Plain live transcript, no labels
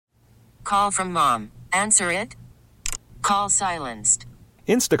Call from mom. Answer it. Call silenced.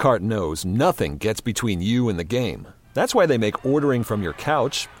 Instacart knows nothing gets between you and the game. That's why they make ordering from your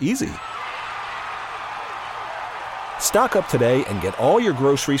couch easy. Stock up today and get all your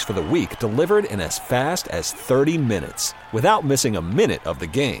groceries for the week delivered in as fast as 30 minutes without missing a minute of the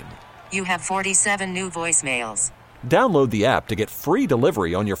game. You have 47 new voicemails. Download the app to get free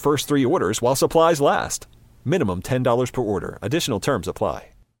delivery on your first 3 orders while supplies last. Minimum $10 per order. Additional terms apply.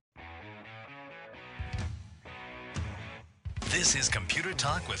 This is Computer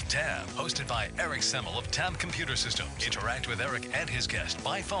Talk with Tab, hosted by Eric Semmel of Tab Computer Systems. Interact with Eric and his guest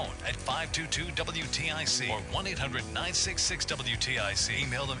by phone at 522-WTIC or 1-800-966-WTIC.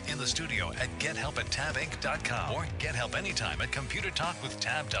 Email them in the studio at gethelp@tabinc.com or get help anytime at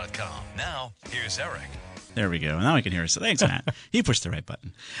computertalkwithtab.com. Now, here's Eric. There we go. Now we can hear us. Thanks, Matt. He pushed the right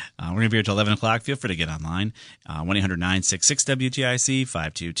button. We're going to be here till 11 o'clock. Feel free to get online. 1-800-966-WTIC,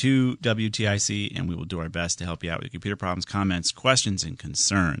 522-WTIC, and we will do our best to help you out with your computer problems, comments, questions, and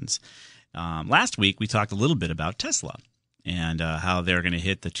concerns. Last week, we talked a little bit about Tesla and how they're going to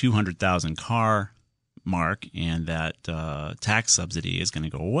hit the 200,000 car mark and that tax subsidy is going to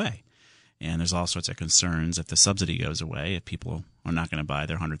go away. And there's all sorts of concerns if the subsidy goes away, if people are not going to buy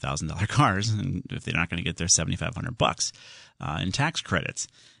their $100,000 cars, and if they're not going to get their $7,500 in tax credits.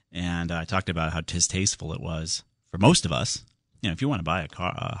 And I talked about how distasteful it was for most of us. You know, if you want to buy a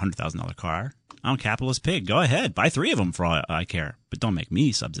car, a $100,000 car, I'm a capitalist pig. Go ahead, buy 3 of them for all I care, but don't make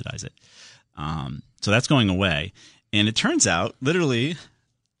me subsidize it. So that's going away. And it turns out, literally,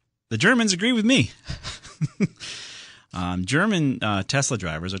 the Germans agree with me. German Tesla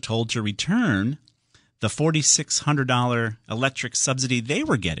drivers are told to return the $4,600 electric subsidy they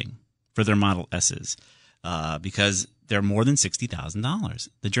were getting for their Model S's because they're more than $60,000.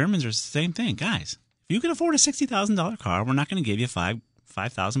 The Germans are the same thing. Guys, if you can afford a $60,000 car, we're not going to give you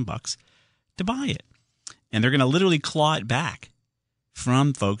 $5,000 to buy it. And they're going to literally claw it back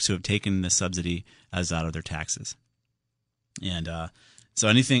from folks who have taken the subsidy as out of their taxes. And so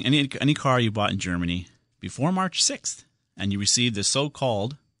any car you bought in Germany before March 6th, and you received the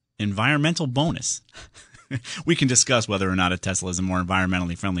so-called environmental bonus. We can discuss whether or not a Tesla is more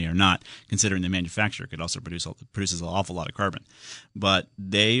environmentally friendly or not, considering the manufacturer could also produces an awful lot of carbon. But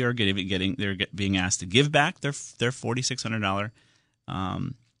they are being asked to give back their $4,600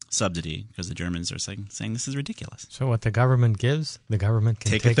 subsidy because the Germans are saying this is ridiculous. So what the government gives, the government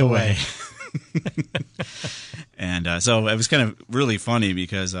can take it away. And so it was kind of really funny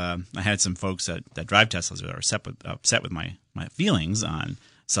because I had some folks that drive Teslas that are upset with my feelings on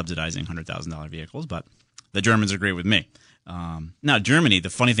subsidizing $100,000 vehicles, but the Germans agree with me. Now, Germany, the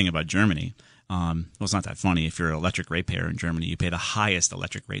funny thing about Germany, well, it's not that funny. If you're an electric ratepayer in Germany, you pay the highest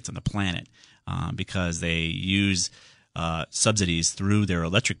electric rates on the planet because they use subsidies through their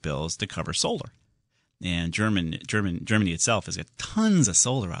electric bills to cover solar. And Germany itself has got tons of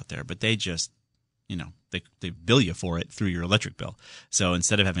solar out there, but they just, they bill you for it through your electric bill. So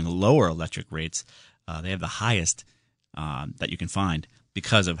instead of having lower electric rates, they have the highest that you can find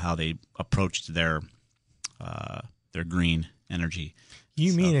because of how they approached their green energy.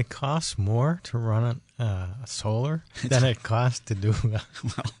 You mean it costs more to run solar than it costs to do? Well,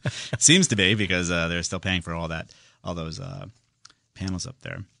 it seems to be because they're still paying for all those panels up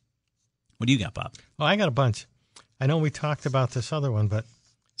there. What do you got, Bob? Well, I got a bunch. I know we talked about this other one, but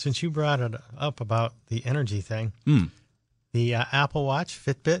since you brought it up about the energy thing, the Apple Watch,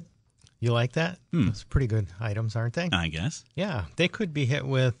 Fitbit, you like that? Those are pretty good items, aren't they? I guess. Yeah, they could be hit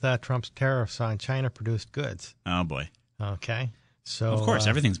with Trump's tariffs on China-produced goods. Oh, boy. Okay. So, of course,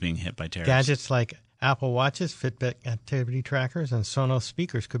 everything's being hit by tariffs. Gadgets like Apple Watches, Fitbit activity trackers, and Sonos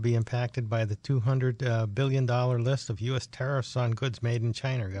speakers could be impacted by the $200 billion list of U.S. tariffs on goods made in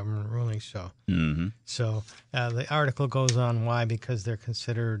China, government rulings show. Mm-hmm. So the article goes on why, because they're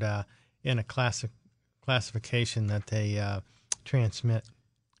considered in a classification that they transmit,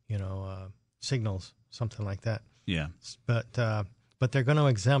 signals, something like that. Yeah. But they're going to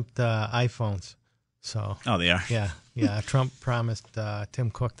exempt iPhones. So. Oh, they are? Yeah. Trump promised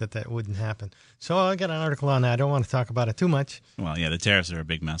Tim Cook that wouldn't happen. So I got an article on that. I don't want to talk about it too much. Well, yeah, the tariffs are a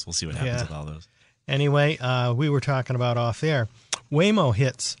big mess. We'll see what happens with all those. Anyway, we were talking about off air. Waymo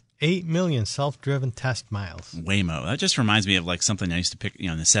hits 8 million self-driven test miles. Waymo. That just reminds me of like something I used to pick,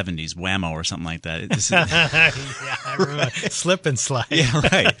 in the 70s, Whammo or something like that. Yeah, I remember. Slip and slide. Yeah,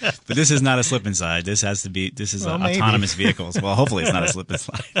 right. But this is not a slip and slide. This is autonomous vehicles. Well, hopefully it's not a slip and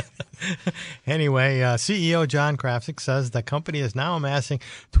slide. Anyway, CEO John Krafcik says the company is now amassing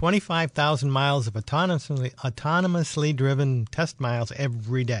 25,000 miles of autonomously driven test miles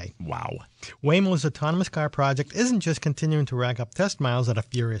every day. Wow. Waymo's autonomous car project isn't just continuing to rack up test miles at a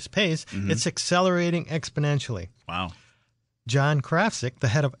furious pace, it's accelerating exponentially. Wow. John Krafcik, the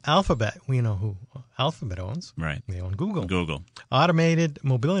head of Alphabet, we know who Alphabet owns. Right. They own Google. Google. Automated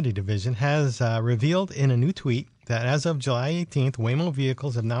Mobility Division has revealed in a new tweet that as of July 18th, Waymo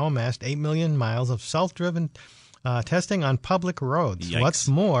vehicles have now amassed 8 million miles of self-driven testing on public roads. Yikes. What's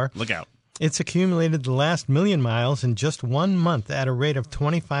more, Look out. it's accumulated the last million miles in just 1 month at a rate of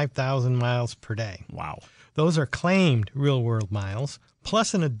 25,000 miles per day. Wow. Those are claimed real-world miles,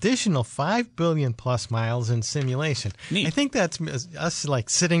 plus an additional 5 billion plus miles in simulation. Neat. I think that's us like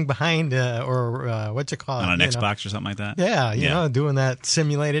sitting behind what you call it? On an you Xbox or something like that? know? Yeah, you know, doing that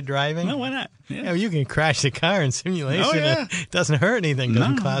simulated driving. Well, why not? Yeah. Yeah, you can crash the car in simulation. Oh, yeah. It doesn't hurt anything.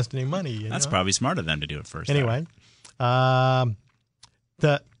 Doesn't No. cost any money. You That's know? probably smart of them to do it first. Anyway,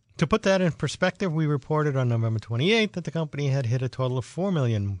 to put that in perspective, we reported on November 28th that the company had hit a total of 4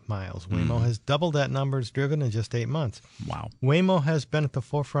 million miles. Waymo has doubled that numbers driven in just 8 months. Wow. Waymo has been at the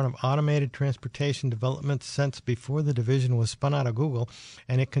forefront of automated transportation development since before the division was spun out of Google,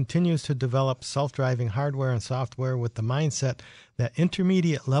 and it continues to develop self-driving hardware and software with the mindset that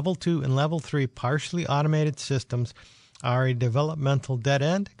intermediate Level 2 and Level 3 partially automated systems are a developmental dead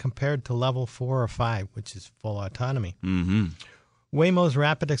end compared to Level 4 or 5, which is full autonomy. Mm-hmm. Waymo's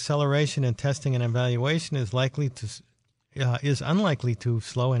rapid acceleration in testing and evaluation is unlikely to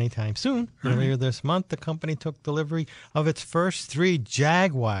slow anytime soon. Earlier this month, the company took delivery of its first 3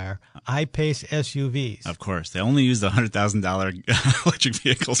 Jaguar I-Pace SUVs Of course. They only use the $100,000 electric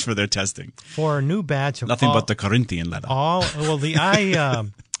vehicles for their testing. for a new batch of Nothing but the Corinthian leather. the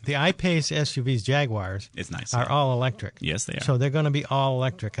I-Pace SUVs Jaguars It's nice. are all electric. Yes, they are. So they're going to be all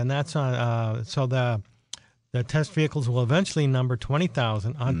electric, and that's on. So the test vehicles will eventually number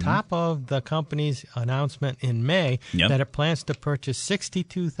 20,000 on top of the company's announcement in May that it plans to purchase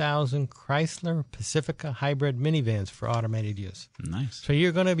 62,000 Chrysler Pacifica hybrid minivans for automated use. Nice. So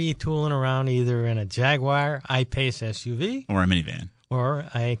you're going to be tooling around either in a Jaguar I-Pace SUV Or a minivan or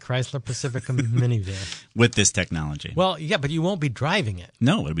a Chrysler Pacifica minivan. with this technology. Well, yeah, but you won't be driving it.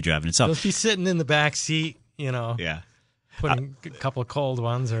 No, it'll be driving You'll itself. be sitting in the back seat, Yeah. putting a couple of cold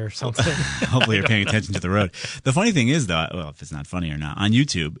ones or something. Hopefully you're paying attention to the road. The funny thing is, though, well, if it's not funny or not, on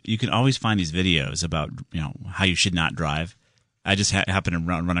YouTube, you can always find these videos about, how you should not drive. I just happened to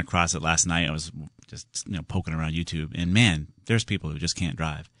run across it last night. I was just, poking around YouTube, and man, there's people who just can't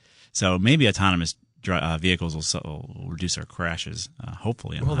drive. So maybe autonomous vehicles will reduce our crashes,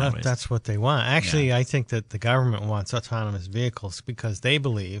 hopefully, on the highways. That's what they want. Actually, I think that the government wants autonomous vehicles because they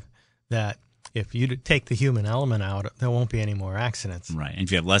believe that if you take the human element out, there won't be any more accidents. Right. And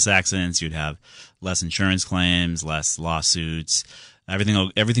if you have less accidents, you'd have less insurance claims, less lawsuits.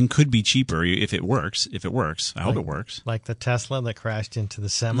 Everything could be cheaper if it works. I hope it works. Like the Tesla that crashed into the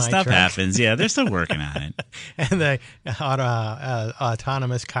semi Stuff truck. happens. Yeah, they're still working on it. And the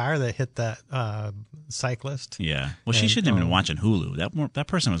autonomous car that hit that cyclist. Yeah. Well, she shouldn't have been watching Hulu. That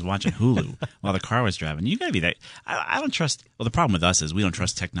person was watching Hulu while the car was driving. You got to be that. I don't trust. Well, the problem with us is we don't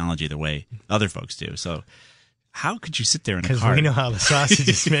trust technology the way other folks do. So how could you sit there in a car? Because we know how the sausage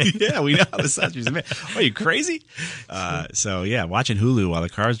is made. Yeah, we know how the sausage is made. Are you crazy? So, yeah, watching Hulu while the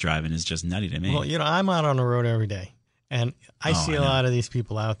car's driving is just nutty to me. Well, I'm out on the road every day, and I see a lot of these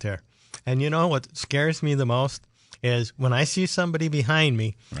people out there. And you know what scares me the most is when I see somebody behind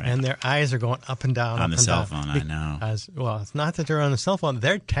me and their eyes are going up and down, on up the and cell down. phone, I know. Well, it's not that they're on the cell phone.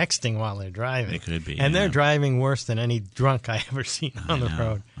 They're texting while they're driving. They could be. And yeah. they're driving worse than any drunk I ever seen on the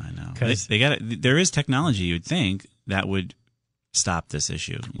road. I know. 'Cause- They got it. There is technology, you'd think, that would stop this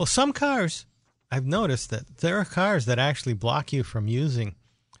issue. Well, some cars, I've noticed that there are cars that actually block you from using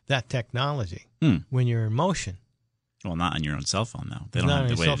that technology when you're in motion. Well, not on your own cell phone, though. They don't Not have on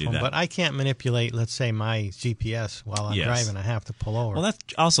the your way cell to do phone, that. but I can't manipulate, let's say, my GPS while I'm Yes. driving. I have to pull over. Well, that's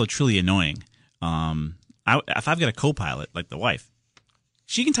also truly annoying. If I've got a co-pilot, like the wife,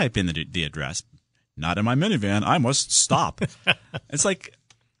 she can type in the address. Not in my minivan. I must stop. It's like,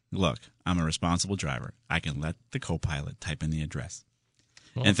 look, I'm a responsible driver. I can let the co-pilot type in the address.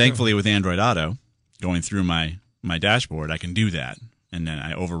 And thankfully, with Android Auto, going through my dashboard, I can do that. And then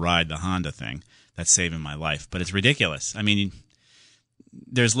I override the Honda thing. That's saving my life. But it's ridiculous. I mean,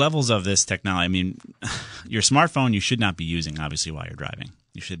 there's levels of this technology. I mean, your smartphone you should not be using, obviously, while you're driving.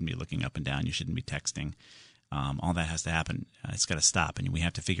 You shouldn't be looking up and down. You shouldn't be texting. All that has to happen. It's got to stop, and we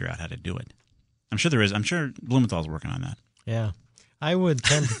have to figure out how to do it. I'm sure there is. I'm sure Blumenthal's working on that. Yeah. I would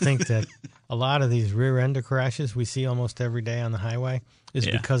tend to think that a lot of these rear-ender crashes we see almost every day on the highway is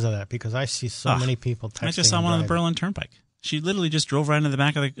because of that, because I see so many people texting. I just saw one on the Berlin Turnpike. She literally just drove right into the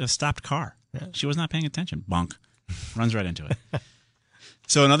back of a stopped car. Yeah. She was not paying attention. Bonk. Runs right into it.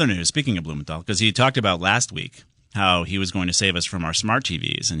 So in other news, speaking of Blumenthal, because he talked about last week how he was going to save us from our smart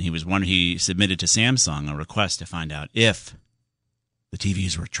TVs, and he submitted to Samsung a request to find out if the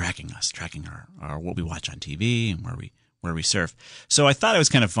TVs were tracking us, tracking our what we watch on TV and where we surf. So I thought it was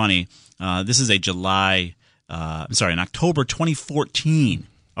kind of funny. This is an October 2014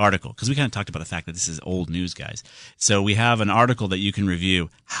 article, because we kind of talked about the fact that this is old news, guys. So we have an article that you can review: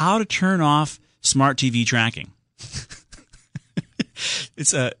 how to turn off smart TV tracking.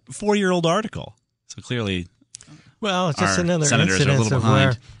 It's a 4-year-old article, so clearly, well, it's just another incident of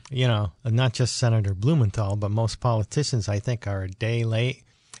where, not just Senator Blumenthal, but most politicians, I think, are a day late,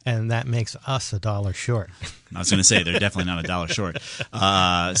 and that makes us $1 short. I was going to say they're definitely not $1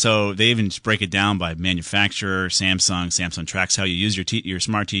 short. So they even break it down by manufacturer. Samsung tracks how you use your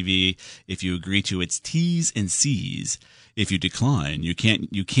smart TV. If you agree to its T's and C's, if you decline, you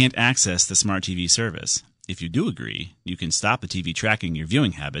can't access the smart TV service. If you do agree, you can stop the TV tracking your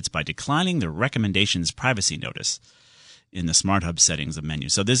viewing habits by declining the recommendations privacy notice in the Smart Hub settings of menu.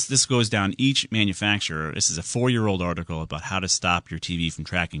 So this goes down each manufacturer. This is a 4-year-old article about how to stop your TV from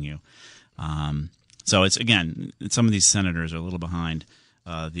tracking you. So it's, again, some of these senators are a little behind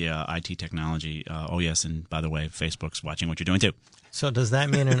the IT technology. Oh, yes, and by the way, Facebook's watching what you're doing too. So does that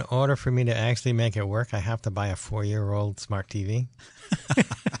mean in order for me to actually make it work, I have to buy a 4-year-old smart TV?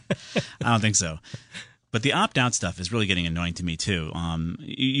 I don't think so. But the opt-out stuff is really getting annoying to me, too.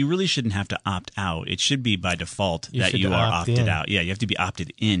 You really shouldn't have to opt out. It should be by default that you are opted out. Yeah, you have to be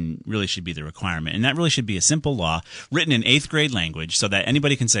opted in, really should be the requirement. And that really should be a simple law written in 8th grade language so that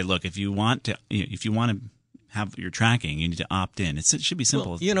anybody can say, look, if you want to have your tracking, you need to opt in. It should be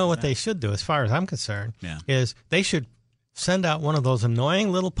simple. Well, you know what they should do, as far as I'm concerned, is they should send out one of those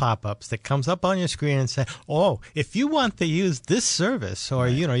annoying little pop-ups that comes up on your screen and say, oh, if you want to use this service or,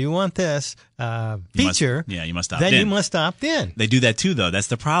 you want this feature, you must opt in. Then you must opt in. They do that too, though. That's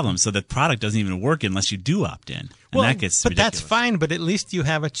the problem. So the product doesn't even work unless you do opt in. And that gets ridiculous. That's fine, but at least you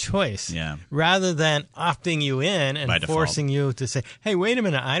have a choice. Yeah. Rather than opting you in and forcing you to say, hey, wait a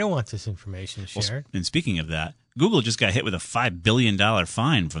minute, I don't want this information shared. Well, and speaking of that, Google just got hit with a $5 billion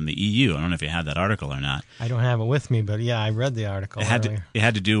fine from the EU. I don't know if you have that article or not. I don't have it with me, but I read the article earlier. It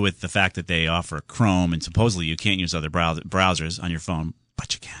had to do with the fact that they offer Chrome, and supposedly you can't use other browsers on your phone,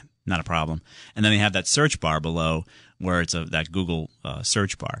 but you can. Not a problem. And then they have that search bar below where it's that Google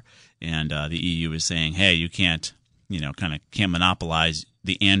search bar. And the EU is saying, hey, you can't, can't monopolize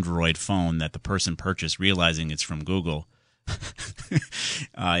the Android phone that the person purchased, realizing it's from Google.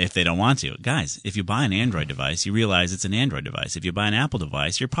 If they don't want to. Guys, if you buy an Android device, you realize it's an Android device. If you buy an Apple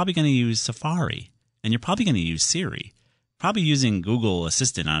device, you're probably going to use Safari, and you're probably going to use Siri. Probably using Google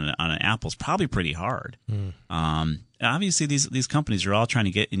Assistant on an Apple is probably pretty hard. Obviously, these companies are all trying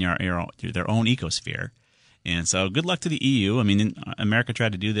to get in their own ecosphere. And so good luck to the EU. I mean, America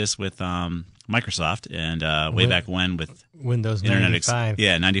tried to do this with Microsoft and way back when with Windows 95.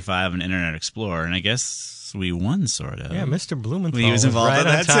 95 and Internet Explorer. And I guess we won, sort of. Yeah, Mr. Blumenthal was involved right in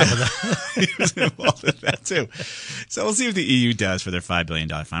that on top too. of that. He was involved in that too. So we'll see what the EU does for their $5 billion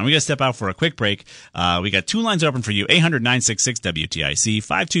fine. We got to step out for a quick break. We got 2 lines open for you, 800-966-WTIC,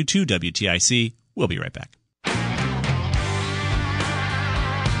 522-WTIC. We'll be right back.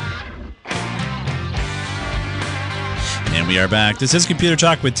 And we are back. This is Computer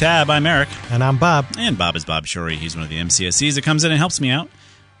Talk with Tab. I'm Eric. And I'm Bob. And Bob is Bob Shorey. He's one of the MCSEs that comes in and helps me out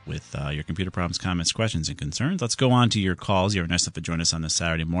with your computer problems, comments, questions, and concerns. Let's go on to your calls. You're nice enough to join us on this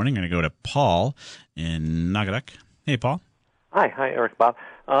Saturday morning. I'm going to go to Paul in Nagaduk. Hey, Paul. Hi, Eric, Bob.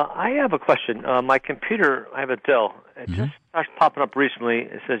 I have a question. My computer, I have a Dell. It just started popping up recently.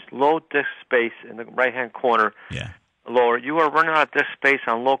 It says low disk space in the right-hand corner. Yeah. Lower. You are running out of disk space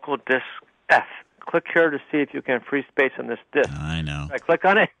on local disk F. Click here to see if you can free space on this disk. I know. I click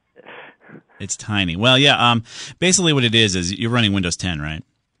on it. It's tiny. Well, yeah. Basically, what it is you're running Windows 10, right?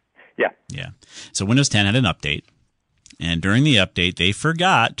 Yeah. Yeah. So Windows 10 had an update, and during the update, they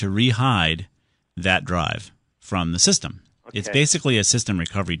forgot to re-hide that drive from the system. Okay. It's basically a system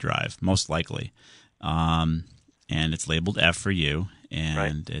recovery drive, most likely, and it's labeled F for you,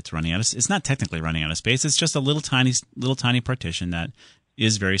 and it's running out of. It's not technically running out of space. It's just a little tiny partition that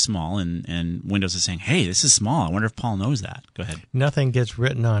is very small, and Windows is saying, hey, this is small. I wonder if Paul knows that. Go ahead. Nothing gets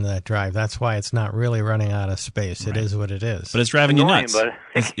written onto that drive. That's why it's not really running out of space. It is what it is. But it's driving you nuts.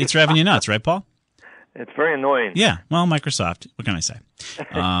 It's driving you nuts, right, Paul? It's very annoying. Yeah, well, Microsoft, what can I say?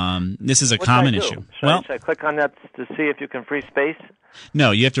 This is a What common should I do? issue. Should I click on that to see if you can free space?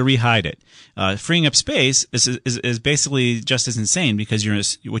 No, you have to rehide it. Freeing up space is basically just as insane because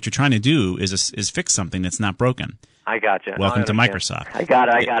what you're trying to do is fix something that's not broken. I got you. Welcome to Microsoft. I got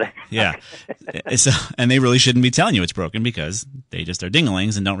it. Yeah. And they really shouldn't be telling you it's broken because they just are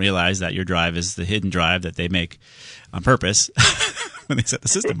dinglings and don't realize that your drive is the hidden drive that they make on purpose when they set the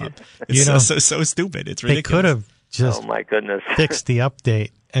system up. It's so stupid. It's ridiculous. They could have just Oh, my goodness. fixed the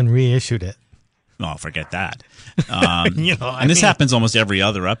update and reissued it. Oh, forget that. I This mean- happens almost every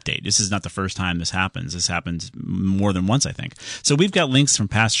other update. This is not the first time this happens. This happens more than once, I think. So we've got links from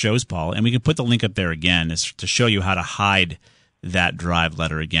past shows, Paul, and we can put the link up there again to show you how to hide that drive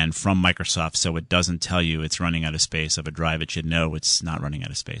letter again from Microsoft so it doesn't tell you it's running out of space of a drive it should know it's not running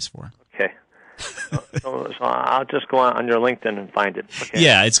out of space for. Okay. So I'll just go on your LinkedIn and find it. Okay.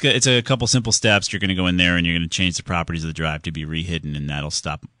 Yeah, it's a couple simple steps. You're going to go in there and you're going to change the properties of the drive to be rehidden, and that'll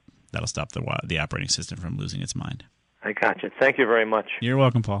stop the operating system from losing its mind. I got you. Thank you very much. You're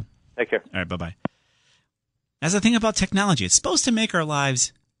welcome, Paul. Take care. All right, bye-bye. That's the thing about technology. It's supposed to make our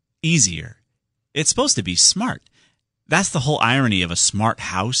lives easier. It's supposed to be smart. That's the whole irony of a smart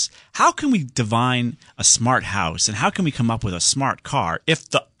house. How can we divine a smart house and how can we come up with a smart car if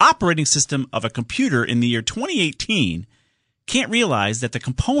the operating system of a computer in the year 2018 can't realize that the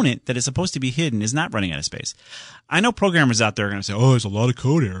component that is supposed to be hidden is not running out of space? I know programmers out there are going to say, oh, there's a lot of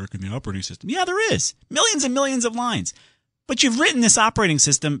code, Eric, in the operating system. Yeah, there is. Millions and millions of lines. But you've written this operating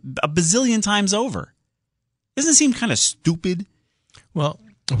system a bazillion times over. Doesn't it seem kind of stupid? Well,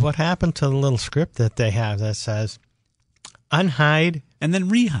 what happened to the little script that they have that says, unhide And then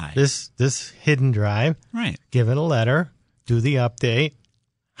rehide. this hidden drive, Right. give it a letter, do the update,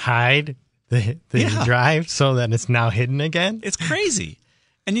 hide the Yeah. drive so that it's now hidden again? It's crazy.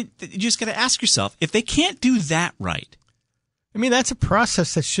 And you just got to ask yourself, if they can't do that right, I mean, that's a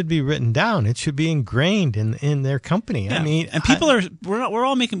process that should be written down. It should be ingrained in their company. yeah. I mean, and people we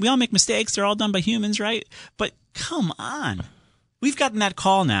all make mistakes. They're all done by humans, right? But come on. We've gotten that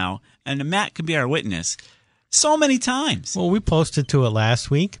call now, and Matt can be our witness so many times. Well, we posted to it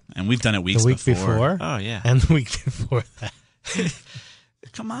last week, And we've done it weeks the week before. Oh, yeah. And the week before that.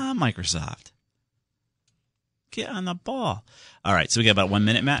 Come on, Microsoft. Get on the ball. All right, so we got about 1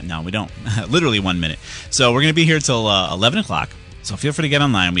 minute, Matt? No, we don't. Literally 1 minute. So we're going to be here till 11 o'clock. So feel free to get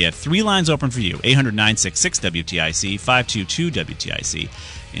online. We have 3 lines open for you, 800-966-WTIC, 522-WTIC.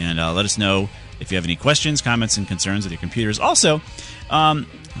 And let us know if you have any questions, comments, and concerns with your computers. Also, got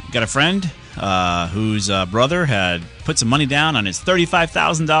a friend whose brother had put some money down on his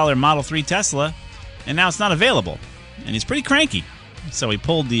 $35,000 Model 3 Tesla, and now it's not available. And he's pretty cranky. So he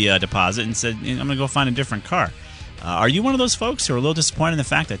pulled the deposit and said, I'm going to go find a different car. Are you one of those folks who are a little disappointed in the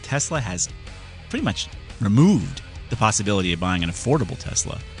fact that Tesla has pretty much removed the possibility of buying an affordable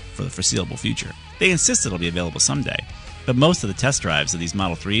Tesla for the foreseeable future? They insist it'll be available someday, but most of the test drives of these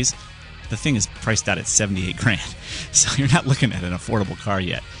Model 3s, the thing is priced out at $78,000. So you're not looking at an affordable car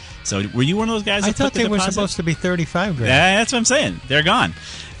yet. So were you one of those guys? I thought they were supposed to be $35,000. Yeah, that's what I'm saying. They're gone.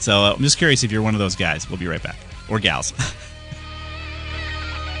 So I'm just curious if you're one of those guys. We'll be right back. Or gals.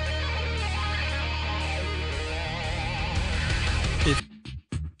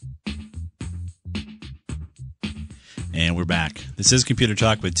 And we're back. This is Computer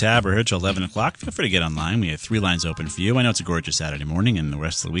Talk with Tab. We're here till 11 o'clock. Feel free to get online. We have 3 lines open for you. I know it's a gorgeous Saturday morning, and the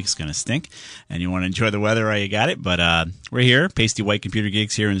rest of the week's going to stink. And you want to enjoy the weather, you got it. But we're here, Pasty White Computer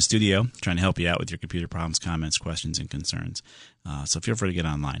Geeks here in the studio, trying to help you out with your computer problems, comments, questions, and concerns. So feel free to get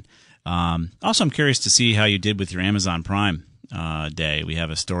online. Also, I'm curious to see how you did with your Amazon Prime day. We have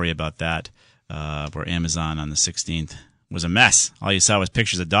a story about that where Amazon on the 16th was a mess. All you saw was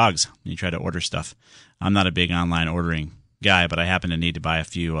pictures of dogs when you tried to order stuff. I'm not a big online ordering guy, but I happen to need to buy a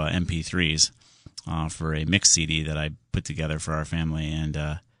few MP3s for a mix CD that I put together for our family,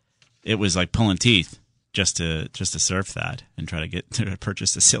 and it was like pulling teeth just to surf that and try to get to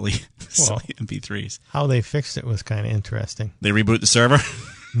purchase the silly MP3s. How they fixed it was kind of interesting. They reboot the server?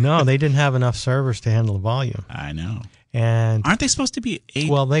 No, they didn't have enough servers to handle the volume. I know. And aren't they supposed to be they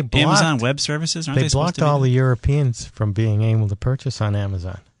blocked, Amazon Web Services? Aren't they blocked all the Europeans from being able to purchase on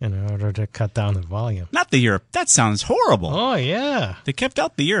Amazon in order to cut down the volume. Not the Europe. That sounds horrible. Oh, yeah. They kept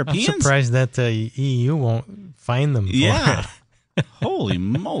out the Europeans? I'm surprised that the EU won't fine them for Yeah. it. Holy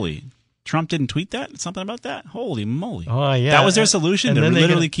moly. Trump didn't tweet that? Something about that? Holy moly. Oh, yeah. That was their solution, and to then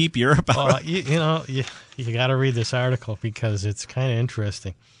literally keep Europe out? You got to read this article because it's kind of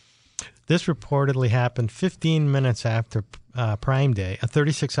interesting. This reportedly happened 15 minutes after Prime Day. A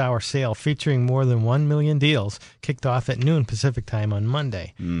 36-hour sale featuring more than 1 million deals kicked off at noon Pacific time on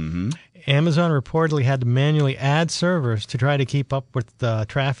Monday. Mm-hmm. Amazon reportedly had to manually add servers to try to keep up with the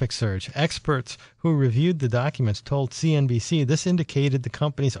traffic surge. Experts who reviewed the documents told CNBC this indicated the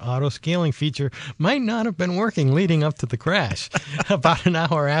company's auto-scaling feature might not have been working leading up to the crash. About an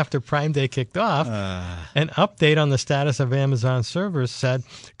hour after Prime Day kicked off, an update on the status of Amazon servers said,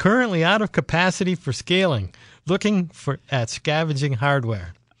 currently out of capacity for scaling, looking at scavenging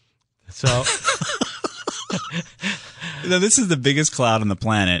hardware. So... Now, this is the biggest cloud on the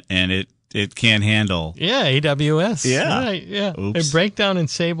planet, and it can't handle. Yeah, AWS. Yeah. Right, yeah. Oops. A breakdown in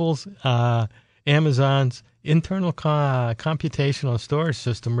Sable's Amazon's internal computational storage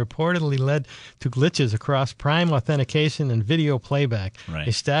system reportedly led to glitches across Prime authentication and video playback. Right.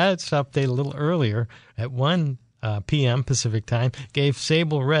 A status update a little earlier at 1 p.m. Pacific time gave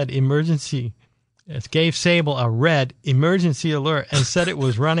Sable a red emergency alert and said it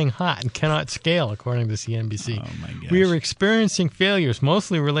was running hot and cannot scale, according to CNBC. Oh, my gosh. We are experiencing failures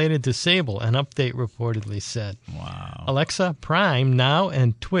mostly related to Sable, an update reportedly said. Wow. Alexa, Prime, Now,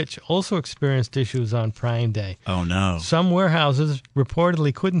 and Twitch also experienced issues on Prime Day. Oh, no. Some warehouses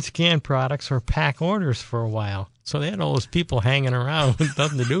reportedly couldn't scan products or pack orders for a while. So they had all those people hanging around with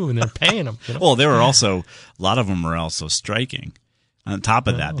nothing to do, and they're paying them. You know? Well, there were also, a lot of them were also striking. On top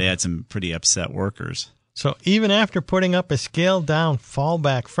of that, they had some pretty upset workers. So even after putting up a scaled-down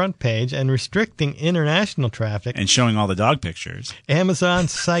fallback front page and restricting international traffic, And showing all the dog pictures. Amazon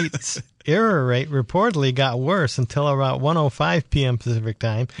site's error rate reportedly got worse until about 1:05 p.m. Pacific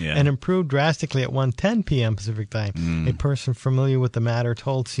time and improved drastically at 1:10 p.m. Pacific time. A person familiar with the matter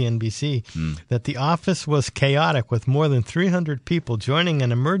told CNBC that the office was chaotic with more than 300 people joining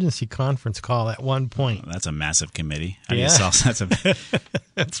an emergency conference call at one point. That's a massive committee. How do you solve that's a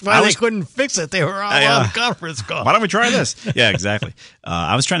That's why they couldn't fix it. They were all on a conference call. Why don't we try this? Yeah, exactly.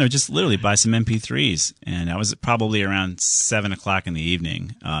 I was trying to just literally buy some MP3s, and I was probably around 7 o'clock in the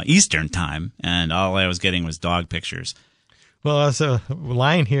evening, Eastern time, and all I was getting was dog pictures. Well, there's a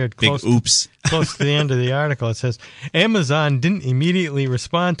line here close to the end of the article. It says, Amazon didn't immediately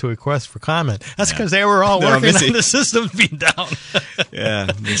respond to a request for comment. That's because they were all working on the systems being down. Yeah,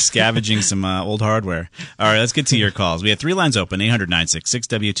 they're scavenging some old hardware. All right, let's get to your calls. We have 3 lines open,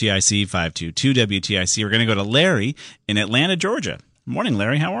 800-966-WTIC, 522-WTIC. We're going to go to Larry in Atlanta, Georgia. Good morning,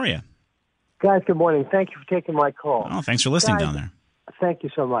 Larry. How are you? Guys, good morning. Thank you for taking my call. Oh, thanks for listening down there. Thank you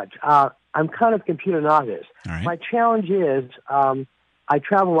so much. I'm kind of a computer novice. All right. My challenge is I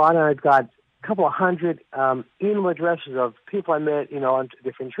travel a lot, and I've got a couple of hundred email addresses of people I met, on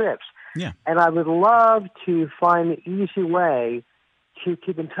different trips. Yeah. And I would love to find an easy way to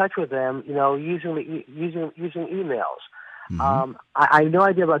keep in touch with them, using emails. Mm-hmm. I have no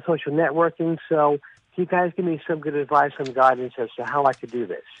idea about social networking, so can you guys give me some good advice and guidance as to how I could do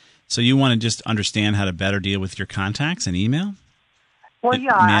this? So you want to just understand how to better deal with your contacts and email? Well,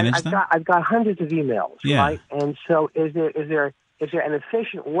 yeah, I've got hundreds of emails, right? And so, is there an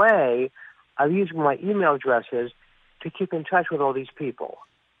efficient way of using my email addresses to keep in touch with all these people?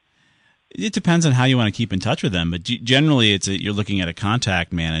 It depends on how you want to keep in touch with them, but generally, you're looking at a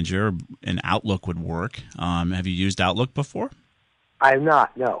contact manager. And Outlook would work. Have you used Outlook before? I have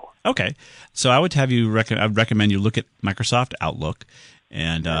not. No. Okay, so I would have you. I'd recommend you look at Microsoft Outlook.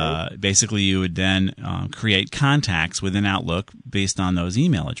 And basically, you would then create contacts within Outlook based on those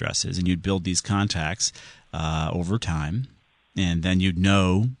email addresses, and you'd build these contacts over time. And then you'd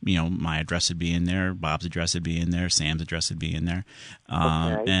know, my address would be in there, Bob's address would be in there, Sam's address would be in there,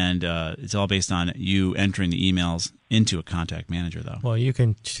 and it's all based on you entering the emails into a contact manager, though. Well, you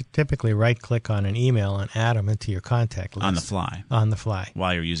can typically right-click on an email and add them into your contact list. On the fly.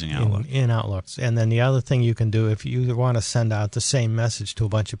 While you're using Outlook. In Outlook. And then the other thing you can do, if you want to send out the same message to a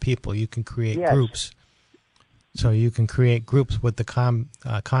bunch of people, you can create groups. So you can create groups with the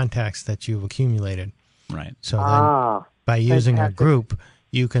contacts that you've accumulated. Right. So then by using a group,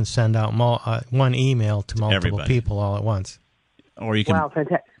 you can send out one email to multiple people all at once. Or you can... Wow,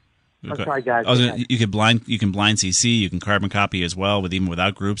 fantastic. I'm sorry, guys. You can blind CC, you can carbon copy as well, even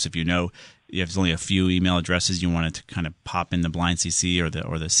without groups. If you know there's only a few email addresses, you want it to kind of pop in the blind CC or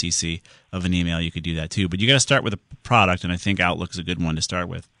the CC of an email, you could do that too. But you got to start with a product, and I think Outlook is a good one to start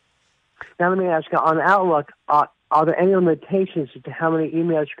with. Now let me ask you, on Outlook, are there any limitations to how many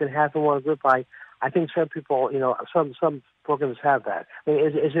emails you can have in one group? I think some people, some programs have that. I mean,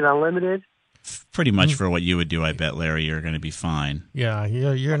 is it unlimited? pretty much for what you would do, I bet, Larry, you're going to be fine. Yeah,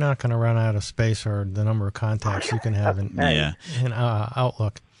 you're not going to run out of space or the number of contacts you can have in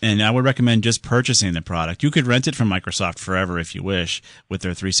Outlook. And I would recommend just purchasing the product. You could rent it from Microsoft forever if you wish with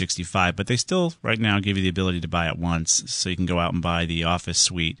their 365, but they still right now give you the ability to buy it once, so you can go out and buy the Office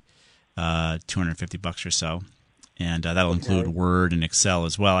suite, $250 or so, and that'll include Word and Excel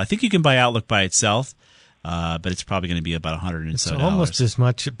as well. I think you can buy Outlook by itself, but it's probably going to be about $100 and so. It's almost as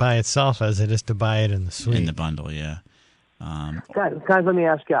much by itself as it is to buy it in the suite. In the bundle, yeah. Guys, let me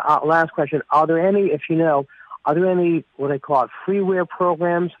ask you last question. Are there any, if you know, what they call it, freeware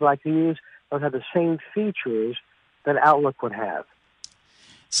programs that I can use that have the same features that Outlook would have?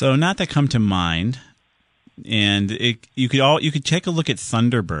 So not that come to mind, and you could take a look at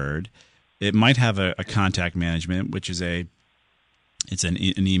Thunderbird. It might have a contact management, which is an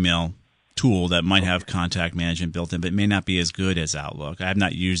email tool that might have contact management built in, but it may not be as good as Outlook. I have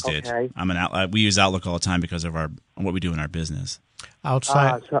not used it. We use Outlook all the time because of what we do in our business.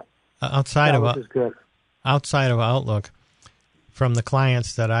 Outside of Outlook, from the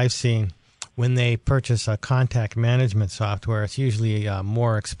clients that I've seen, when they purchase a contact management software, it's usually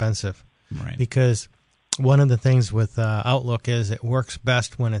more expensive. Right. Because one of the things with Outlook is it works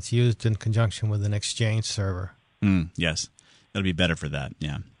best when it's used in conjunction with an Exchange server. Yes. It'll be better for that,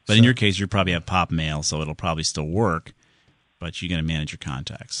 yeah. But in your case, you probably have Pop Mail, so it'll probably still work, but you're going to manage your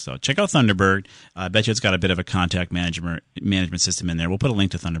contacts. So check out Thunderbird. I bet you it's got a bit of a contact management system in there. We'll put a link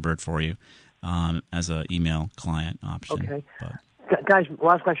to Thunderbird for you as an email client option. Okay. Guys,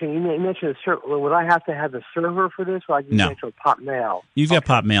 last question. You mentioned would I have to have the server for this, or I can use Pop Mail? You've got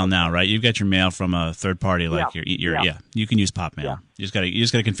Pop Mail now, right? You've got your mail from a third party, like you can use Pop Mail. Yeah. You just got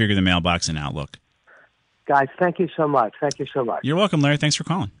to configure the mailbox in Outlook. Guys, thank you so much. You're welcome, Larry. Thanks for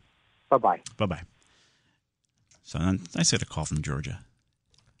calling. Bye-bye. Bye-bye. So then I said a call from Georgia.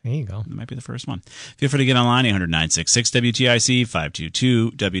 There you go. That might be the first one. Feel free to get online, 800-966-WTIC,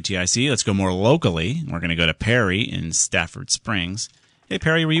 522-WTIC. Let's go more locally. We're going to go to Perry in Stafford Springs. Hey,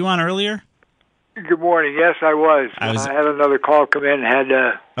 Perry, were you on earlier? Good morning. Yes, I was. I had another call come in and had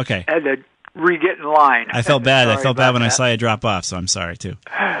to re-get in line. I felt bad. I felt bad when I saw you drop off, so I'm sorry, too.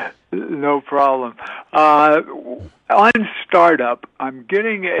 No problem. On startup, I'm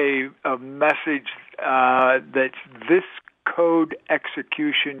getting a message that this code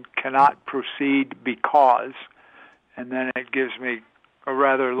execution cannot proceed because, and then it gives me a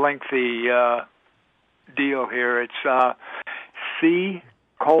rather lengthy deal here. It's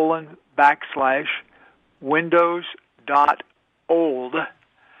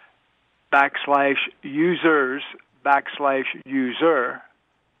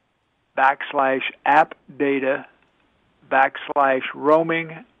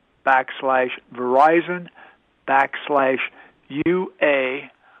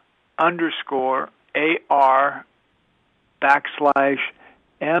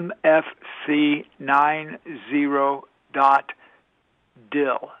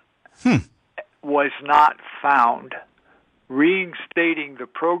Was not found. Reinstating the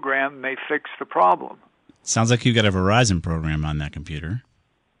program may fix the problem. Sounds like you got a Verizon program on that computer.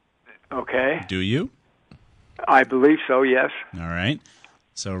 Okay. Do you? I believe so, yes. All right.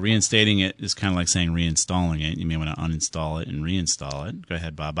 So reinstating it is kind of like saying reinstalling it. You may want to uninstall it and reinstall it. Go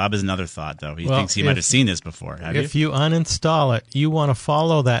ahead, Bob. Bob has another thought, though. He thinks he might have seen this before. If you uninstall it, you want to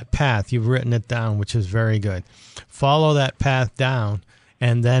follow that path. You've written it down, which is very good. Follow that path down,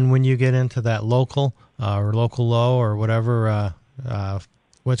 and then when you get into that local or local low or whatever,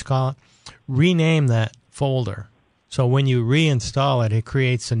 what you call it, rename that folder. So when you reinstall it, it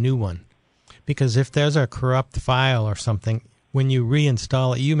creates a new one. Because if there's a corrupt file or something, when you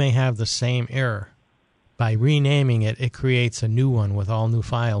reinstall it, you may have the same error. By renaming it, it creates a new one with all new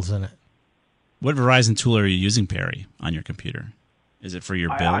files in it. What Verizon tool are you using, Perry, on your computer? Is it for your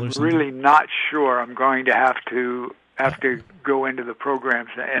bill or something? I'm really not sure. I'm going to have to go into the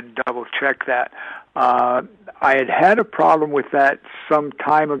programs and double check that. I had a problem with that some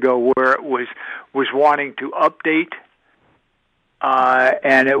time ago where it was wanting to update,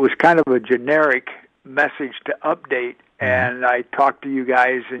 and it was kind of a generic message to update. And I talked to you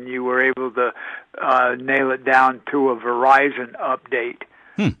guys, and you were able to nail it down to a Verizon update.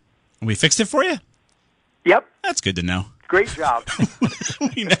 We fixed it for you? Yep. That's good to know. Great job.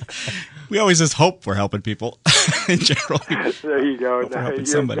 We always just hope we're helping people in general. There you go.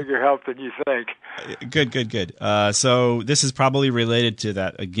 You're a bigger help than you think. Good. So this is probably related to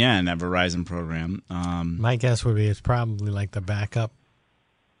that Verizon program. My guess would be it's probably like the backup.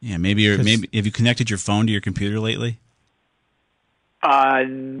 Yeah, maybe have you connected your phone to your computer lately?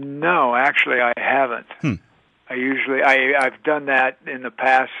 No, actually I haven't. I've done that in the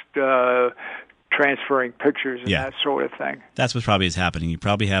past transferring pictures and that sort of thing. That's what probably is happening. You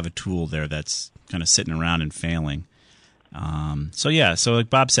probably have a tool there that's kind of sitting around and failing. So like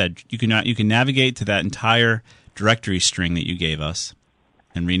Bob said, you can navigate to that entire directory string that you gave us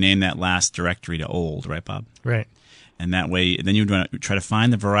and rename that last directory to old, right, Bob? Right. And that way, then you would try to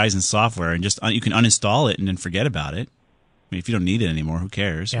find the Verizon software and just you can uninstall it and then forget about it. I mean, if you don't need it anymore, who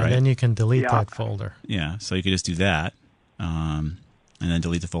cares? Yeah, right? Then you can delete that folder. Yeah, so you could just do that, and then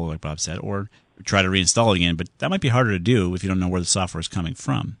delete the folder, like Bob said, or try to reinstall it again. But that might be harder to do if you don't know where the software is coming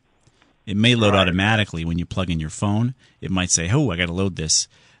from. It may load automatically when you plug in your phone. It might say, "Oh, I got to load this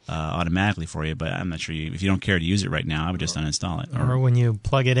automatically for you," but I'm not sure if you don't care to use it right now, I would just uninstall it. Or when you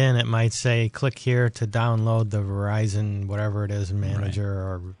plug it in, it might say, "Click here to download the Verizon whatever it is, manager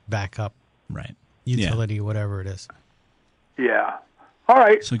or backup, utility, whatever it is." Yeah. All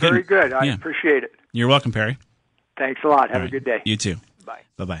right. So very good. I appreciate it. You're welcome, Perry. Thanks a lot. Have a good day. You too. Bye.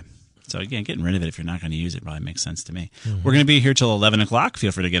 Bye-bye. So, again, getting rid of it if you're not going to use it probably makes sense to me. Mm-hmm. We're going to be here till 11 o'clock.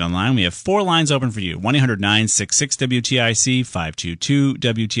 Feel free to get online. We have 4 lines open for you. 1-800-966-WTIC,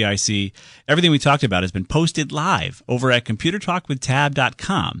 522-WTIC. Everything we talked about has been posted live over at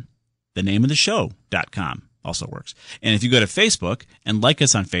ComputerTalkWithTab.com. The name of the show.com also works. And if you go to Facebook and like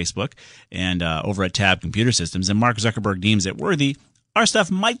us on Facebook and over at Tab Computer Systems, and Mark Zuckerberg deems it worthy, our stuff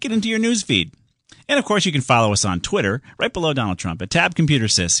might get into your news feed. And, of course, you can follow us on Twitter, right below Donald Trump, at Tab Computer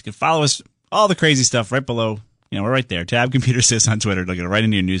Sys. You can follow us, all the crazy stuff right below. We're right there, Tab Computer Sys on Twitter. It'll get right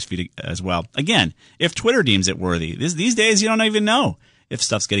into your newsfeed as well. Again, if Twitter deems it worthy, these days you don't even know if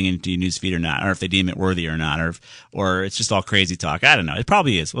stuff's getting into your newsfeed or not, or if they deem it worthy or not, or it's just all crazy talk. I don't know. It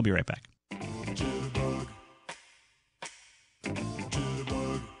probably is. We'll be right back.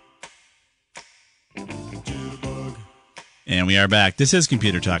 And we are back. This is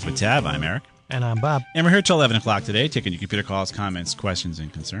Computer Talk with Tab. I'm Eric. And I'm Bob. And we're here till 11 o'clock today, taking your computer calls, comments, questions,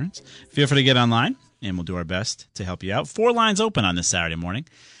 and concerns. Feel free to get online, and we'll do our best to help you out. 4 lines open on this Saturday morning.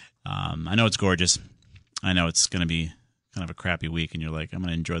 I know it's gorgeous. I know it's going to be kind of a crappy week, and you're like, I'm going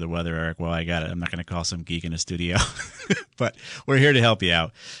to enjoy the weather, Eric. Well, I got it. I'm not going to call some geek in the studio. But we're here to help you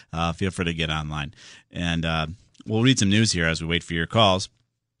out. Feel free to get online. And we'll read some news here as we wait for your calls.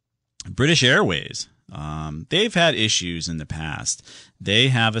 British Airways. They've had issues in the past. They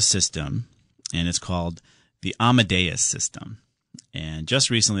have a system, and it's called the Amadeus system. And just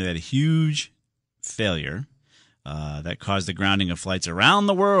recently they had a huge failure that caused the grounding of flights around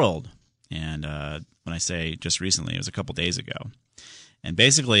the world. And when I say just recently, it was a couple days ago. And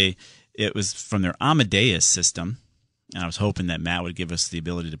basically, it was from their Amadeus system. And I was hoping that Matt would give us the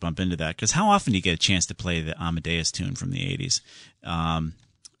ability to bump into that, because how often do you get a chance to play the Amadeus tune from the 80s?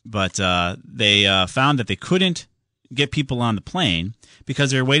 But they found that they couldn't get people on the plane because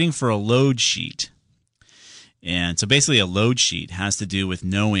they're waiting for a load sheet. And so basically a load sheet has to do with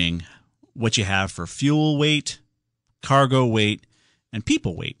knowing what you have for fuel weight, cargo weight, and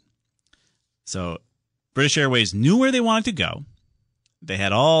people weight. So British Airways knew where they wanted to go. They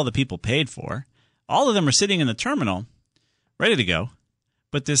had all the people paid for. All of them are sitting in the terminal, ready to go.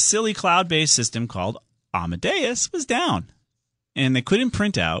 But this silly cloud-based system called Amadeus was down. And they couldn't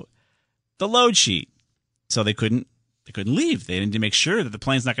print out the load sheet. So they couldn't leave. They needed to make sure that the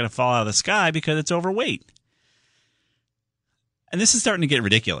plane's not going to fall out of the sky because it's overweight. And this is starting to get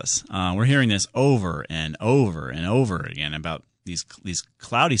ridiculous. We're hearing this over and over and over again about these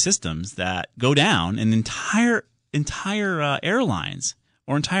cloudy systems that go down, and entire airlines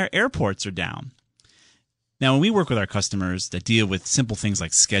or entire airports are down. Now, when we work with our customers that deal with simple things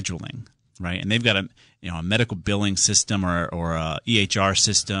like scheduling, right, and they've got a medical billing system or a EHR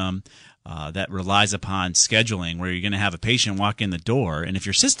system that relies upon scheduling, where you're going to have a patient walk in the door, and if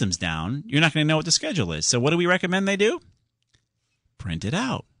your system's down, you're not going to know what the schedule is. So what do we recommend they do? Print it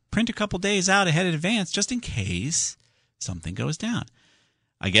out. Print a couple days out ahead in advance just in case something goes down.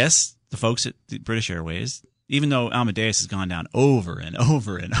 I guess the folks at the British Airways, even though Amadeus has gone down over and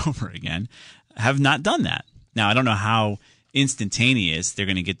over and over again, have not done that. Now, I don't know how instantaneous they're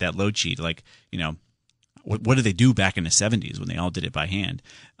going to get that load sheet. Like, what did they do back in the 70s when they all did it by hand?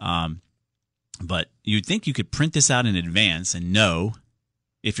 But you'd think you could print this out in advance and know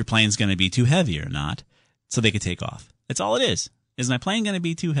if your plane's going to be too heavy or not, so they could take off. That's all it is. Is my plane going to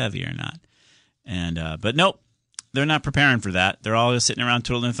be too heavy or not? And but nope, they're not preparing for that. They're all just sitting around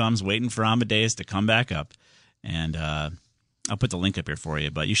twiddling their thumbs, waiting for Amadeus to come back up. And I'll put the link up here for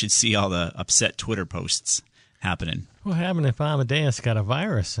you, but you should see all the upset Twitter posts happening. What happened if Amadeus got a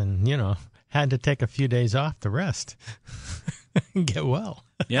virus and, had to take a few days off to rest and get well?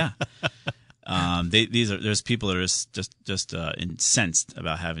 Yeah. There's people that are just incensed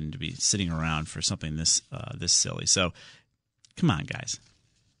about having to be sitting around for something this silly. So, come on, guys.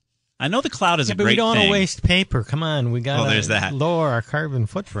 I know the cloud is a great thing. But we don't want to waste paper. Come on, we got to lower our carbon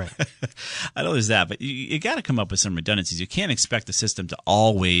footprint. I know there's that, but you got to come up with some redundancies. You can't expect the system to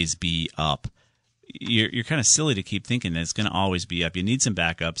always be up. You're kind of silly to keep thinking that it's going to always be up. You need some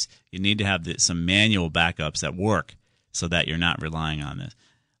backups. You need to have some manual backups that work so that you're not relying on this.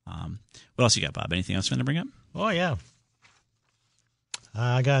 What else you got, Bob? Anything else you want to bring up? Oh, yeah.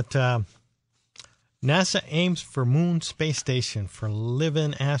 I got NASA aims for moon space station for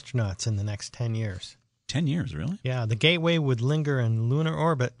live-in astronauts in the next 10 years. 10 years, really? Yeah, the Gateway would linger in lunar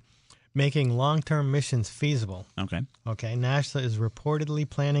orbit, making long-term missions feasible. Okay. NASA is reportedly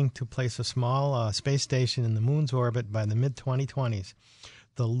planning to place a small space station in the moon's orbit by the mid-2020s.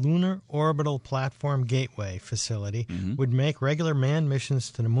 The Lunar Orbital Platform Gateway facility would make regular manned missions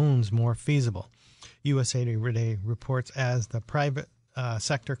to the moons more feasible. USA Today reports as the private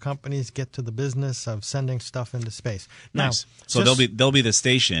sector companies get to the business of sending stuff into space. Nice. Now, so they'll be the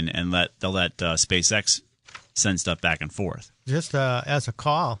station, and they'll let SpaceX send stuff back and forth. Just as a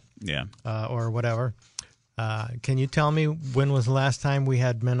call. Yeah. Or whatever. Can you tell me when was the last time we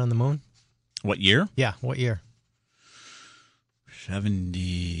had men on the moon? What year? Yeah, what year?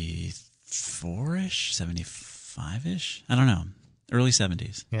 74-ish? 75-ish? I don't know. Early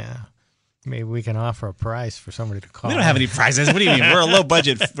 70s. Yeah. Maybe we can offer a prize for somebody to call. We don't have any prizes. What do you mean? We're a low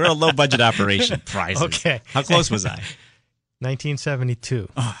budget operation. Prizes. Okay. How close was I? 1972.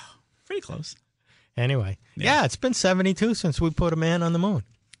 Oh, pretty close. Anyway. Yeah, it's been 72 since we put a man on the moon.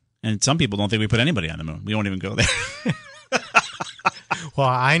 And some people don't think we put anybody on the moon. We won't even go there. Well,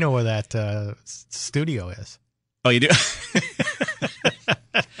 I know where that studio is. Oh, you do?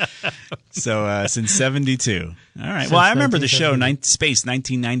 So since 72. All right. Well, I remember the show Space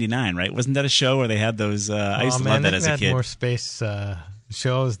 1999, right? Wasn't that a show where they had those? I used to love that as a kid. Had more space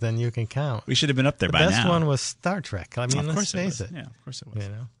shows than you can count. We should have been up there by now. The best one was Star Trek. I mean, let's face it. Yeah, of course it was.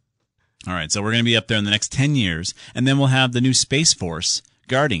 You know. All right. So we're going to be up there in the next 10 years, and then we'll have the new Space Force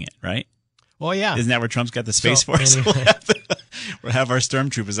guarding it, right? Oh, yeah. Isn't that where Trump's got the Space Force? Anyway. We'll have our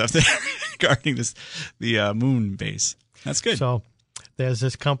stormtroopers up there guarding the moon base. That's good. So there's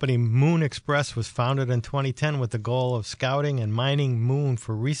this company, Moon Express, was founded in 2010 with the goal of scouting and mining moon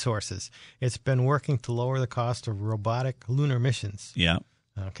for resources. It's been working to lower the cost of robotic lunar missions. Yeah.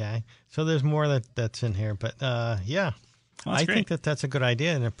 Okay. So there's more that's in here. But, yeah, I think that's a good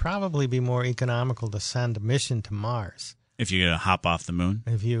idea. And it'd probably be more economical to send a mission to Mars. If you're going to hop off the moon?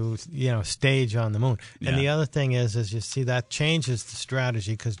 If you stage on the moon. Yeah. And the other thing is you see that changes the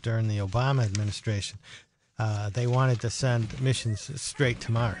strategy because during the Obama administration, they wanted to send missions straight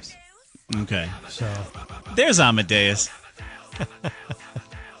to Mars. Okay. So there's Amadeus.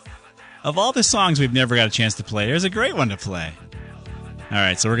 Of all the songs we've never got a chance to play, there's a great one to play. All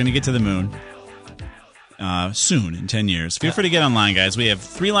right, so we're going to get to the moon soon, in 10 years. Feel free to get online, guys. We have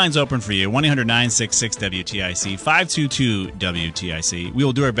 3 lines open for you. 1-800-966-WTIC, 522-WTIC. We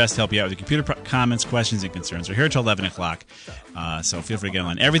will do our best to help you out with your computer comments, questions, and concerns. We're here until 11 o'clock, so feel free to get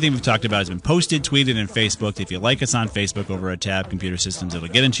online. Everything we've talked about has been posted, tweeted, and Facebooked. If you like us on Facebook over at Tab Computer Systems, it'll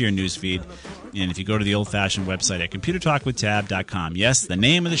get into your news feed. And if you go to the old-fashioned website at computertalkwithtab.com, yes, the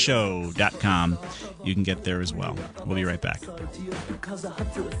name of the show.com, you can get there as well. We'll be right back.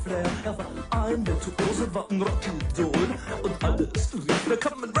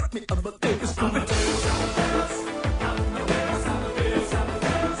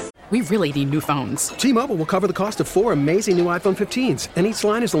 We really need new phones. T-Mobile will cover the cost of 4 amazing new iPhone 15s, and each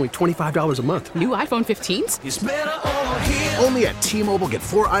line is only $25 a month. New iPhone 15s? It's better over here. Only at T-Mobile, get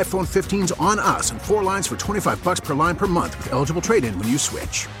 4 iPhone 15s on us and 4 lines for $25 per line per month with eligible trade-in when you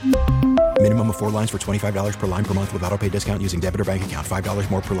switch. Minimum of 4 lines for $25 per line per month with autopay discount using debit or bank account.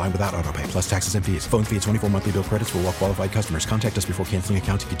 $5 more per line without autopay, plus taxes and fees. Phone fee at 24 monthly bill credits for well-qualified customers. Contact us before canceling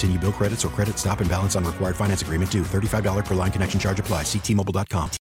account to continue bill credits or credit stop and balance on required finance agreement due. $35 per line connection charge applies. See T-Mobile.com.